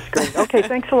 It's just great. Okay,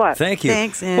 thanks a lot. Thank you.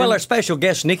 Thanks, Ann. Well, our special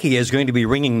guest, Nikki, is going to be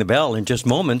ringing the bell in just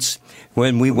moments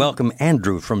when we welcome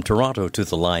Andrew from Toronto to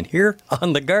the line here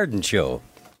on The Garden Show.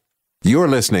 You're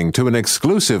listening to an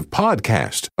exclusive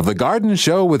podcast of The Garden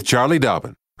Show with Charlie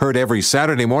Dobbin. Heard every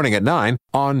Saturday morning at 9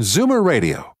 on Zoomer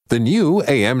Radio, the new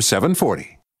AM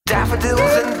 740. Daffodils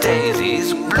and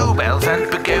daisies, bluebells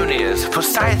and begonias,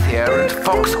 forsythia and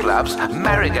foxgloves,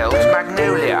 marigolds,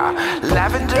 magnolia,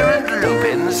 lavender and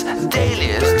lupins,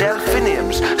 dahlias,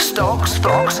 delphiniums, stalks,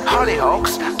 phlox,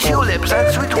 hollyhocks, tulips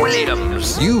and sweet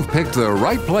williams. You've picked the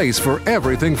right place for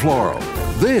everything floral.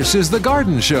 This is The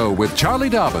Garden Show with Charlie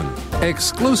Dobbin,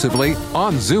 exclusively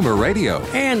on Zoomer Radio.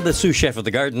 And the sous chef of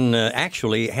the garden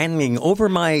actually handing over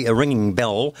my ringing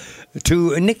bell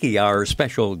to Nikki, our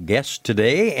special guest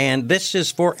today. And this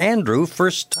is for Andrew,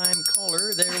 first-time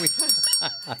caller. There we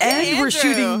And we're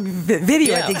shooting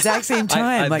video at the exact same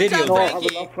time.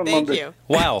 Thank you.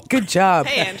 Wow. Good job.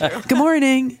 Hey, Andrew. Good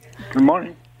morning. Good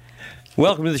morning.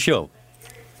 Welcome to the show.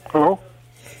 Hello?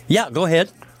 Yeah, go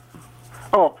ahead.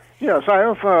 Oh, yes, I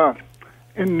have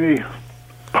in the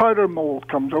powder mold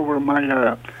comes over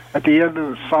my at the end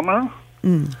of the summer.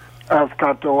 I've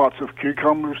got lots of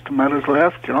cucumbers, tomatoes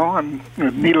left, and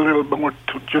need a little more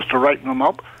just to ripen them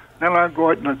up. Then I go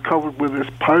out and I'm covered with this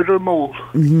powder mold.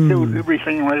 Kills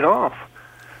everything right off.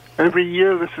 Every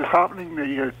year this is happening.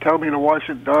 They tell me to wash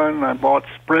it down. I bought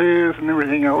sprays and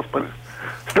everything else, but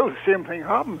still the same thing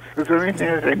happens. Is there anything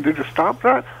I can do to stop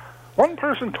that? One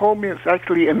person told me it's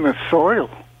actually in the soil.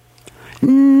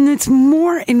 It's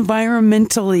more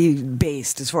environmentally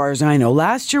based, as far as I know.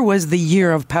 Last year was the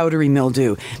year of powdery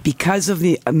mildew because of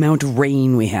the amount of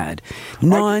rain we had.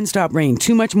 Non-stop rain,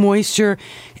 too much moisture.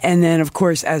 And then, of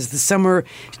course, as the summer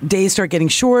days start getting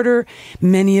shorter,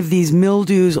 many of these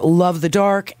mildews love the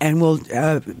dark and will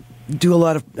do a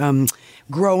lot of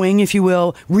growing, if you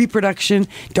will, reproduction,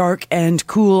 dark and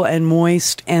cool and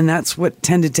moist, and that's what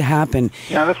tended to happen.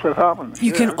 Yeah, that's what happens.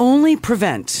 You can only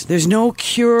prevent. There's no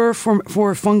cure for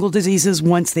fungal diseases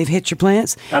once they've hit your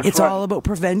plants. It's all about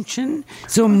prevention.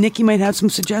 So Nikki might have some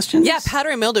suggestions. Yeah,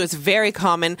 powdery mildew is very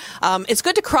common. It's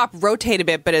good to crop rotate a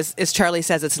bit, but as Charlie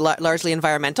says, it's largely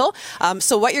environmental.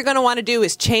 So what you're going to want to do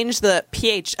is change the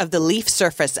pH of the leaf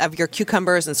surface of your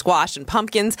cucumbers and squash and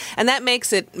pumpkins, and that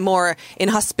makes it more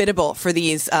inhospitable for these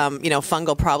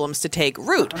fungal problems to take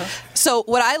root. So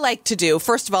what I like to do,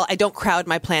 first of all, I don't crowd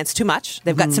my plants too much.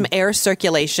 They've got some air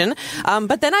circulation.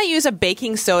 But then I use a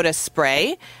baking soda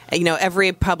spray,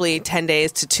 every probably 10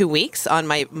 days to 2 weeks on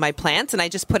my plants. And I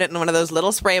just put it in one of those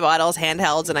little spray bottles,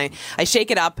 handhelds, and I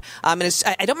shake it up. And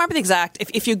I don't remember the exact,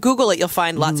 if you Google it, you'll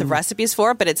find lots of recipes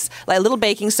for it, but it's like a little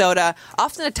baking soda,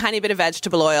 often a tiny bit of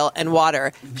vegetable oil and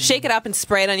water. Shake it up and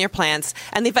spray it on your plants.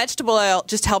 And the vegetable oil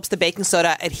just helps the baking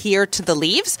soda adhere to the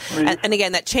leaves. And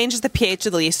again, that changes the pH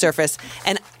of the leaf surface.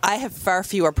 And I have far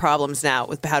fewer problems now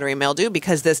with powdery mildew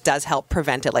because this does help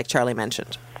prevent it, like Charlie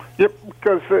mentioned. Yep,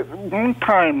 because one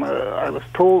time I was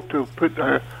told to put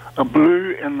a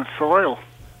blue in the soil.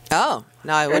 Oh,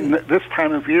 no, I wouldn't. And this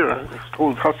time of year, I was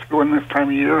told it has to go in this time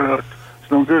of year.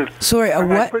 It's no good. Sorry,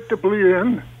 what? I put the blue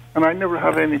in, and I never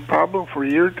had any problem for a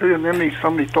year or two. And then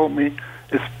somebody told me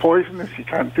it's poisonous. You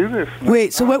can't do this.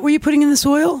 Wait, so what were you putting in the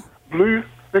soil? Blue,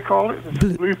 they call it.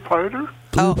 It's blue powder.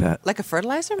 Like a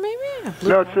fertilizer, maybe?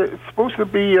 No, it's supposed to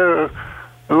be. The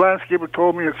landscaper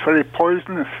told me it's very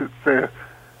poisonous.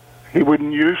 He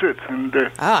wouldn't use it, and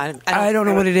I don't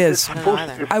know what it is.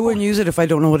 I wouldn't use it if I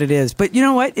don't know what it is. But you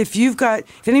know what? If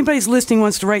anybody's listening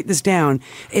wants to write this down,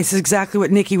 it's exactly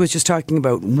what Nikki was just talking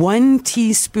about. 1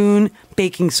 teaspoon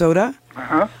baking soda,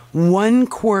 1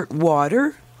 quart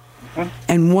water,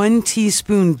 and 1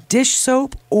 teaspoon dish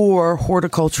soap or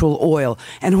horticultural oil.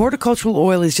 And horticultural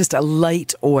oil is just a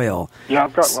light oil. Yeah,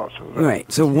 I've got lots of that.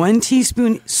 Right. So 1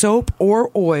 teaspoon soap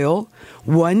or oil,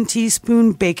 1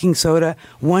 teaspoon baking soda,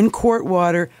 1 quart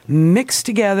water, mix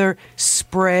together,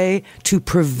 spray to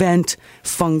prevent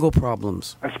fungal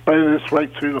problems. I spray this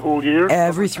right through the whole year?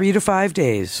 Every 3 to 5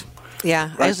 days.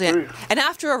 Yeah, usually, and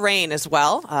after a rain as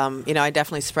well. I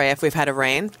definitely spray if we've had a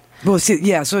rain. Well, see,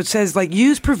 yeah, so it says,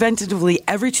 use preventatively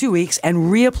every 2 weeks and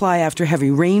reapply after heavy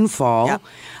rainfall.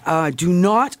 Yep. Do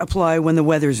not apply when the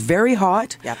weather's very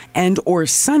hot and or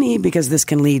sunny, because this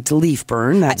can lead to leaf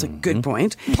burn. That's a good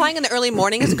point. Applying in the early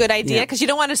morning is a good idea, because you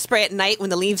don't want to spray at night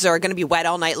when the leaves are going to be wet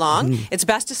all night long. It's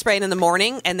best to spray it in the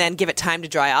morning and then give it time to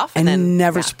dry off. And then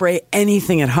never spray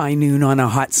anything at high noon on a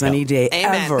hot, sunny day,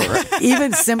 Amen. ever.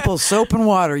 Even simple soap and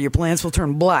water, your plants will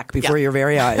turn black before your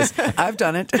very eyes. I've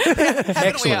done it.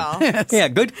 Excellent. Yeah,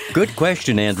 good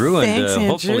question, Andrew. Thanks, And Andrew.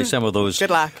 hopefully some of those Good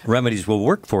luck. remedies will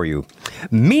work for you.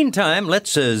 Meantime,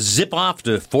 let's zip off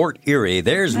to Fort Erie.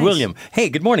 There's William. Hey,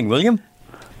 good morning, William.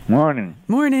 Morning.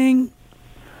 Morning.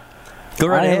 Go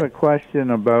right I ahead. have a question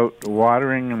about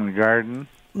watering in the garden.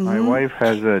 My wife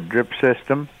has a drip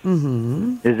system.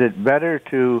 Is it better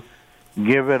to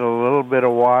give it a little bit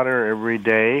of water every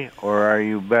day, or are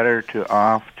you better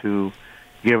to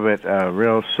give it a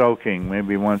real soaking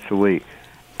maybe once a week?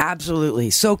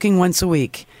 Absolutely. Soaking once a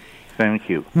week. Thank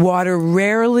you. Water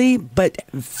rarely, but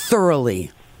thoroughly.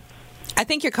 I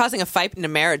think you're causing a fight in a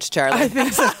marriage, Charlie. I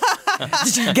think so.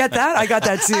 Did you get that? I got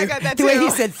that too. I got that the way too. he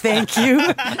said thank you.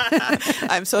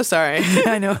 I'm so sorry.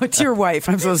 I know. To your wife.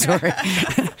 I'm so sorry.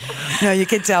 No, you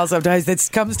can tell sometimes it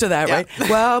comes to that, right?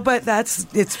 Well, but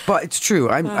it's true.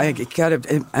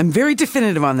 I'm very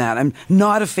definitive on that. I'm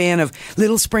not a fan of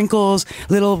little sprinkles,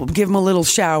 give them a little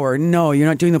shower. No, you're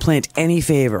not doing the plant any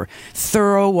favor.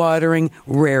 Thorough watering,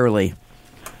 rarely.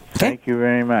 Thank you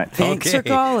very much. Thanks for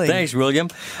calling. Thanks, William.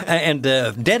 And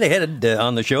dead ahead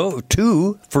on the show,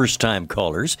 2 first-time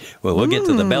callers. Well, we'll get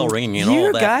to the bell ringing and all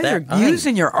You that. guys are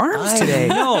using your arms today.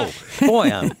 No,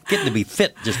 boy, I'm getting to be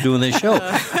fit just doing this show.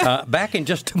 Back in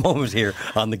just a moment here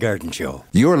on The Garden Show.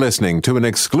 You're listening to an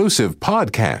exclusive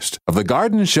podcast of The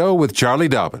Garden Show with Charlie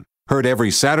Dobbin. Heard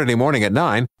every Saturday morning at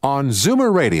 9 on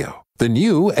Zoomer Radio, the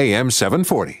new AM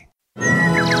 740.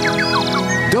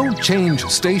 Don't change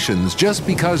stations just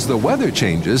because the weather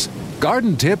changes.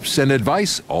 Garden tips and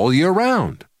advice all year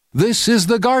round. This is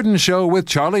The Garden Show with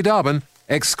Charlie Dobbin,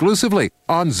 exclusively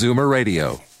on Zoomer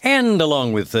Radio. And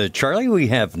along with Charlie, we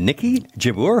have Nikki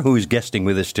Jabbour, who's guesting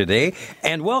with us today,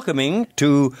 and welcoming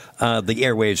to the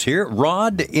airwaves here,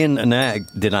 Rod in the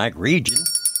Niagara region.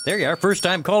 There you are,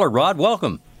 first-time caller. Rod,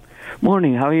 welcome.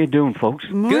 Morning. How are you doing, folks?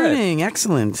 Morning. Good.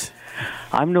 Excellent.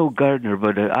 I'm no gardener,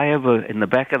 but I have in the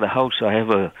back of the house, I have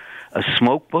a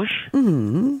smoke bush,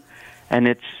 and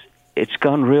it's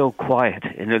gone real quiet.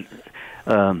 And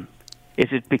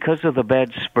is it because of the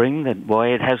bad spring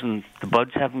why the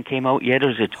buds haven't came out yet,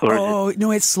 or is it?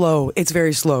 No, it's slow. It's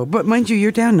very slow. But mind you,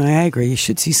 you're down Niagara. You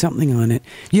should see something on it.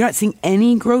 You're not seeing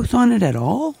any growth on it at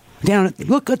all.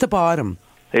 Look at the bottom.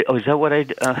 Oh, is that what I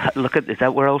look at? Is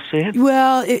that where I'll see it?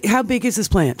 Well, how big is this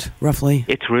plant, roughly?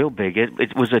 It's real big.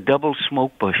 It was a double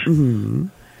smoke bush.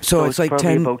 So it's like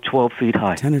probably about 12 feet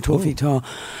high. 10 or 12 feet tall.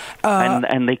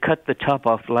 And they cut the top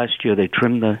off last year. They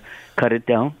cut it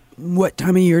down. What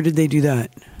time of year did they do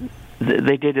that?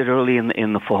 They did it early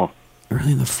in the fall.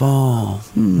 Early in the fall.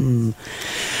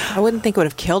 I wouldn't think it would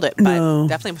have killed it, but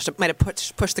definitely might have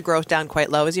pushed the growth down quite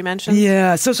low, as you mentioned.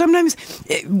 Yeah, so sometimes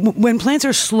when plants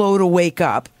are slow to wake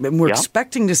up, and we're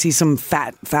expecting to see some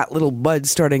fat little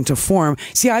buds starting to form.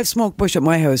 See, I have smoke bush at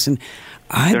my house, and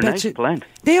They're nice plant.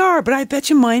 They are, but I bet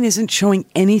you mine isn't showing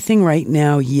anything right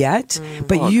now yet.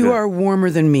 But you are warmer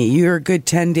than me. You're a good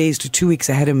 10 days to 2 weeks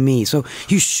ahead of me. So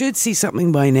you should see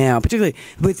something by now, particularly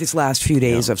with this last few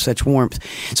days of such warmth.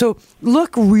 So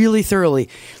look really thoroughly.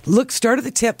 Start at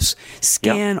the tips,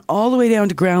 scan all the way down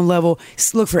to ground level.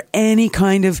 Look for any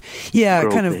kind of,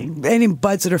 any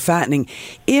buds that are fattening.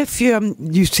 If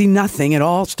you see nothing at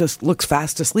all, it just looks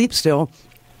fast asleep still.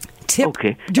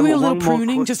 Doing a little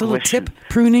pruning, just a little tip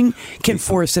pruning, can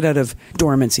force it out of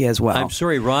dormancy as well. I'm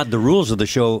sorry, Rod. The rules of the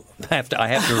show I have to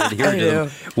adhere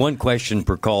to one question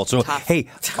per call. So, hey,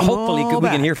 hopefully we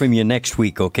can hear from you next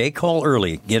week. Okay, call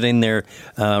early. Get in there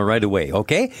right away.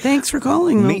 Okay. Thanks for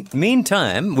calling.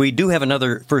 Meantime, we do have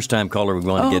another first-time caller we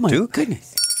want to get to. Oh my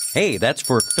goodness! Hey, that's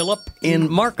for Philip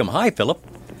in Markham. Hi, Philip.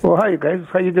 Well, hi, guys.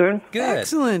 How you doing? Good.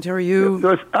 Excellent. How are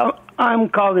you? I'm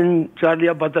calling, Charlie,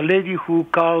 about the lady who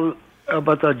called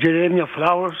about the geranium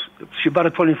flowers. She bought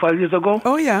it 25 years ago.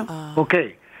 Oh, yeah.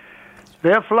 Okay.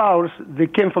 Their flowers, they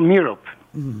came from Europe.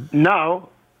 now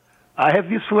I have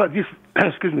these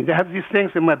excuse me, they have these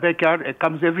things in my backyard. It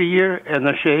comes every year in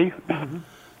a shade.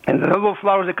 And the little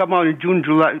flowers that come out in June,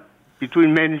 July,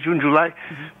 between May and June, July,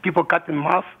 people cut them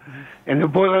off and they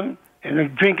boil them and they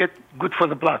drink it. Good for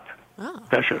the blood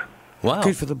pressure. Wow.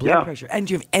 Good for the blood pressure. And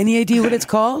do you have any idea what it's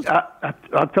called?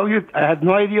 I'll tell you, I had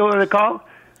no idea what it's called.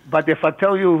 But if I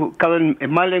tell you,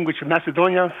 in my language, in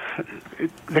Macedonia,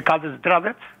 they call it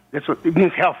zdravets. That's what it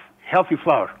means. Healthy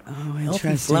flower. Oh,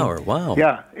 Healthy flower. Wow.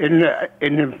 Yeah,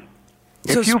 and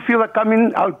if you feel it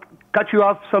coming, I'll cut you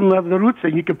off some of the roots,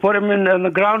 and you can put them in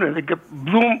the ground, and they can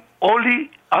bloom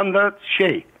only on the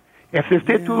shade. If they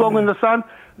stay too long in the sun,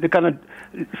 they kind of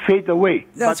fade away.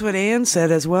 That's what Ann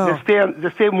said as well. They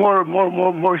stay more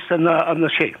moist on the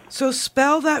shade. So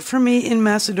spell that for me in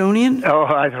Macedonian. Oh,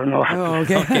 I don't know. Oh,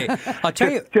 okay. I'll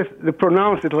tell you. Just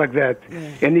pronounce it like that.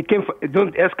 Yeah. And he came.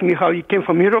 Don't ask me how he came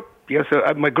from Europe. Yes,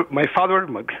 my father,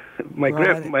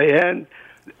 my aunt,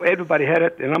 everybody had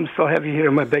it, and I'm so happy here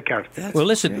in my backyard. Well,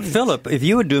 listen, Philip, if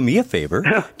you would do me a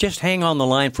favor, just hang on the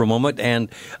line for a moment, and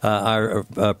our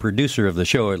producer of the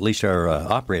show, at least our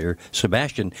operator,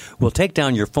 Sebastian, will take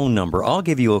down your phone number. I'll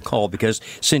give you a call, because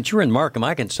since you're in Markham,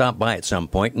 I can stop by at some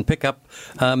point and pick up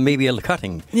maybe a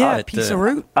cutting. Yeah, a piece of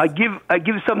root. I give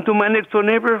some to my next door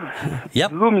neighbor.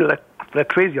 Yep. Bloom like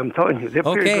crazy, I'm telling you. They're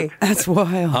pretty good. That's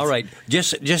wild. All right.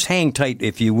 Just hang tight,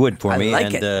 if you would, for me. I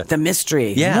like it. The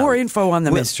mystery. Yeah. More info on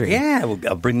the mystery. Yeah,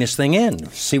 I'll bring this thing in,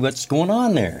 see what's going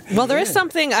on there. Well, there is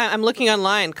something I'm looking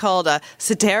online called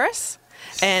Sideris,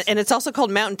 and it's also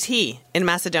called mountain tea in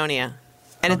Macedonia.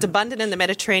 And it's abundant in the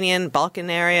Mediterranean, Balkan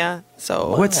area.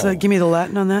 So give me the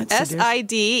Latin on that? Sideris.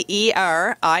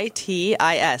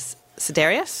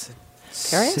 Siderius?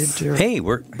 Hey,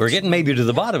 we're getting maybe to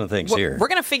the bottom of things here. We're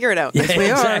going to figure it out. Yes, we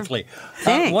are. Exactly.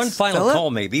 One final Philip?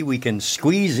 call, maybe we can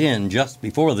squeeze in just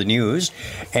before the news.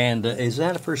 And is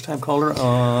that a first-time caller?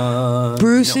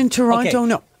 Bruce in Toronto. Okay.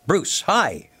 No. Bruce,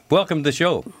 hi. Welcome to the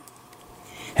show.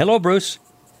 Hello, Bruce.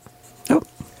 Oh.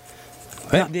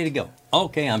 Where did he go?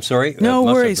 Okay, I'm sorry. No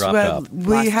Must worries. have dropped off.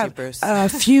 We have a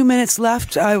few minutes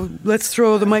left. Let's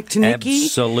throw the mic to Nikki.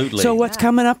 Absolutely. So what's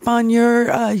coming up on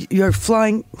your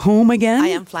flying home again? I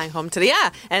am flying home today,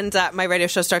 and my radio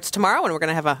show starts tomorrow, and we're going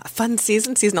to have a fun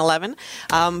season 11.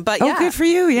 Good for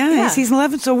you. Yeah, season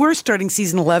 11. So we're starting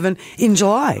season 11 in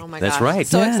July. Oh my That's gosh. right.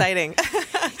 So exciting.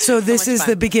 So this is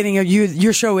the beginning of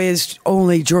your show is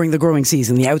only during the growing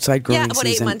season, the outside growing season.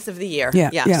 Yeah, about 8 months of the year.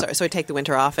 Yeah. So we take the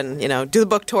winter off and do the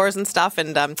book tours and stuff.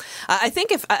 And I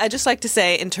think I just like to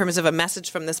say, in terms of a message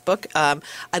from this book,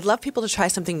 I'd love people to try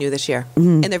something new this year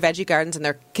in their veggie gardens and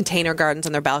their container gardens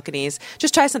and their balconies.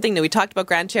 Just try something new. We talked about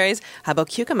grand cherries. How about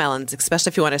cucamelons,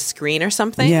 especially if you want a screen or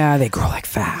something? Yeah, they grow like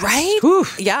fast. Right?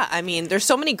 Oof. Yeah, I mean, there's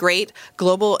so many great,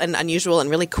 global and unusual and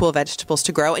really cool vegetables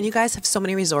to grow. And you guys have so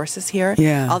many resources here.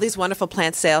 Yeah. All these wonderful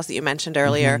plant sales that you mentioned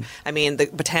earlier. I mean,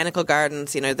 the botanical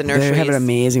gardens, the nurseries. They have an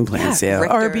amazing plant sale.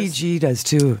 Richter's. RBG does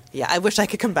too. Yeah, I wish I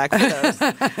could come back for those.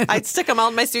 I'd stick them all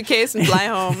in my suitcase and fly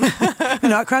home. You're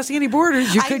not crossing any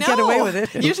borders. You could get away with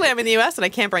it. Usually I'm in the U.S. and I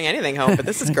can't bring anything home, but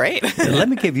this is great. Let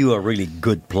me give you a really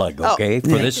good plug, okay, for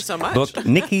thank this you so much. book.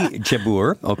 Nikki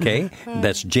Jabour, okay,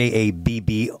 that's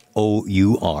Jabbour.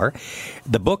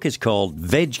 The book is called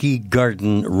Veggie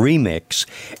Garden Remix,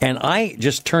 and I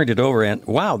just turned it over, and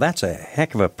wow, that's a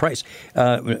heck of a price.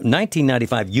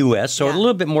 $19.95 U.S., so a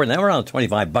little bit more than that, around the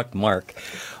 $25 mark.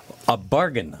 A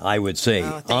bargain, I would say,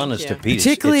 honest to Pete.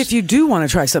 Particularly if you do want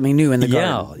to try something new in the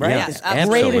garden. Right? Yeah, It's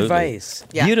great advice.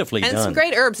 Yeah. Beautifully and done. some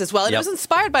great herbs as well. And it was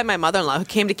inspired by my mother-in-law who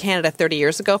came to Canada 30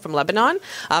 years ago from Lebanon.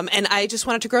 And I just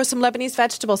wanted to grow some Lebanese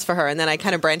vegetables for her. And then I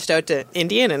kind of branched out to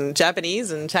Indian and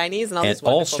Japanese and Chinese and all And these it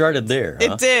all wonderful started there. It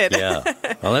huh? did. Yeah.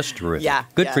 Well, that's terrific. Yeah.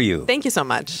 Good for you. Thank you so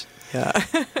much. Yeah.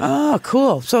 Oh,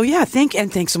 cool. So,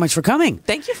 thanks so much for coming.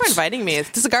 Thank you for inviting me.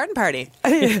 This is a garden party.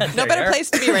 No better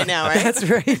place to be right now, right? That's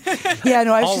right. Yeah,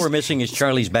 no, All we're missing is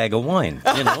Charlie's bag of wine.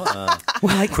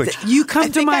 You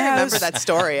come to my I house. remember that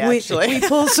story, actually. We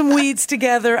pull some weeds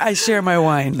together. I share my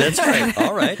wine. That's right.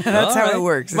 All right. That's how it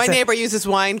works. My neighbor uses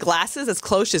wine glasses as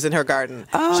cloches in her garden.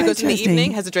 Oh, she goes in the interesting.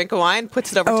 evening, has a drink of wine,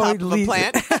 puts it over top of a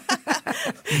plant.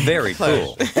 Very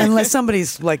cool. Unless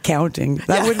somebody's counting.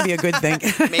 That wouldn't be a good thing.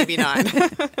 Maybe not.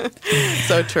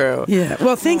 So true. Yeah.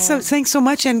 Well, thanks so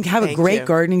much, and have a great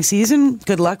gardening season.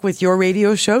 Good luck with your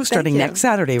radio show starting next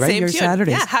Saturday, right? Same Your to you.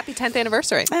 Saturdays. Yeah, happy 10th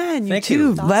anniversary. And you Thank too.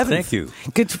 you. 11th. Thank you.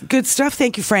 Good stuff.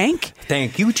 Thank you, Frank.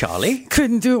 Thank you, Charlie.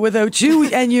 Couldn't do it without you.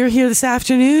 And you're here this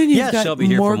afternoon. You've Yes, got I'll be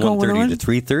here more from going 1:30 on. to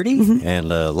 3:30, and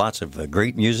lots of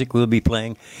great music we'll be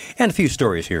playing, and a few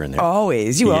stories here and there.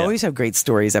 Always. You always have great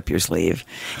stories up your sleeve. believe.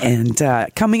 And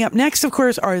coming up next, of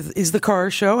course, is the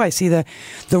car show. I see the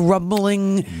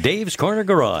rumbling. Dave's Corner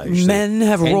Garage. Men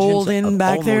have rolled in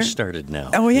back there. Almost started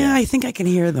now. Oh yeah, I think I can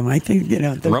hear them. I think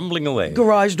the rumbling away.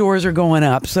 Garage doors are going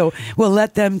up, so we'll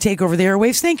let them take over the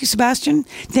airwaves. Thank you, Sebastian.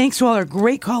 Thanks to all our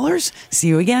great callers. See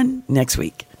you again next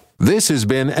week. This has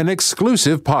been an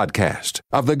exclusive podcast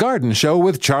of The Garden Show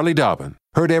with Charlie Dobbin.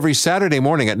 Heard every Saturday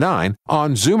morning at 9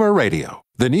 on Zoomer Radio,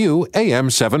 the new AM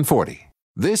 740.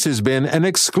 This has been an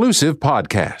exclusive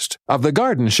podcast of The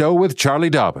Garden Show with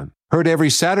Charlie Dobbin. Heard every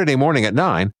Saturday morning at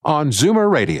 9 on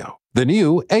Zoomer Radio, the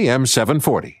new AM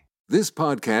 740. This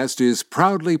podcast is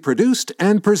proudly produced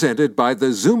and presented by the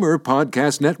Zoomer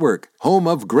Podcast Network, home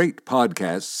of great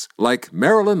podcasts like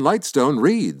Marilyn Lightstone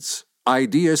Reads,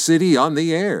 Idea City on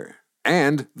the Air,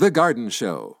 and The Garden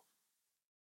Show.